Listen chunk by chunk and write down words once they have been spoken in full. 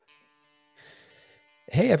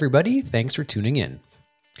Hey everybody, thanks for tuning in.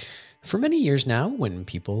 For many years now, when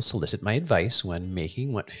people solicit my advice when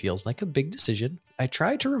making what feels like a big decision, I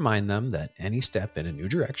try to remind them that any step in a new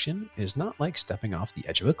direction is not like stepping off the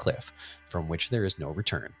edge of a cliff from which there is no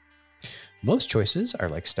return. Most choices are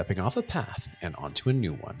like stepping off a path and onto a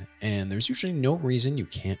new one, and there's usually no reason you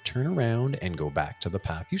can't turn around and go back to the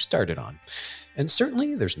path you started on. And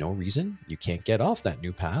certainly there's no reason you can't get off that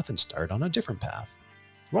new path and start on a different path.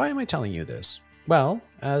 Why am I telling you this? Well,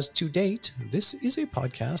 as to date, this is a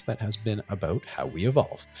podcast that has been about how we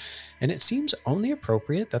evolve, and it seems only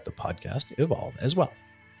appropriate that the podcast evolve as well.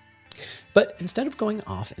 But instead of going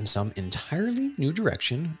off in some entirely new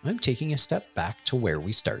direction, I'm taking a step back to where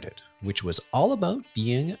we started, which was all about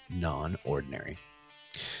being non-ordinary.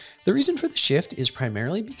 The reason for the shift is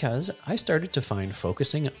primarily because I started to find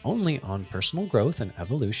focusing only on personal growth and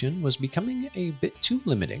evolution was becoming a bit too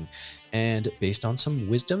limiting, and based on some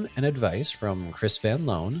wisdom and advice from Chris Van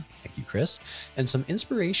Loan, thank you Chris, and some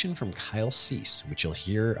inspiration from Kyle Cease, which you'll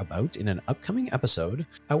hear about in an upcoming episode,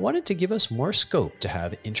 I wanted to give us more scope to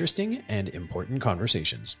have interesting and important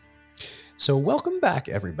conversations. So welcome back,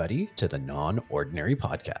 everybody, to the Non-Ordinary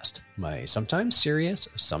Podcast, my sometimes serious,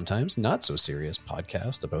 sometimes not so serious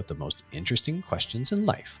podcast about the most interesting questions in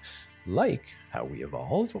life, like how we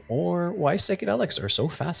evolve, or why psychedelics are so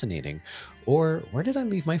fascinating, or where did I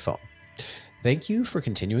leave my phone? Thank you for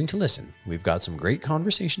continuing to listen. We've got some great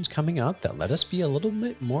conversations coming up that let us be a little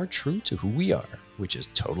bit more true to who we are, which is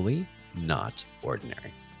totally not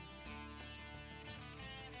ordinary.